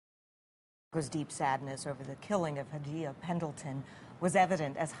Deep sadness over the killing of Hadiya Pendleton was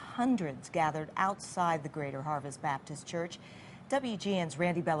evident as hundreds gathered outside the Greater Harvest Baptist Church. WGN's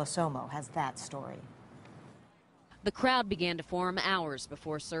Randy Bellosomo has that story. The crowd began to form hours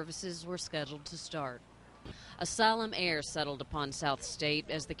before services were scheduled to start. A solemn air settled upon South State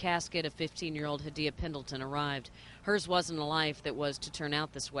as the casket of 15-year-old Hadiya Pendleton arrived. Hers wasn't a life that was to turn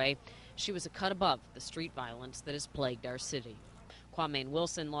out this way. She was a cut above the street violence that has plagued our city. Kwame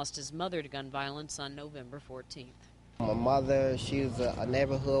Wilson lost his mother to gun violence on November 14th. My mother, she was a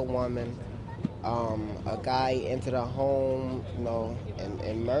neighborhood woman. A guy entered her home,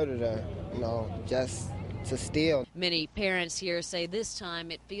 and murdered her, just to steal. Many parents here say this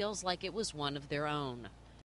time it feels like it was one of their own.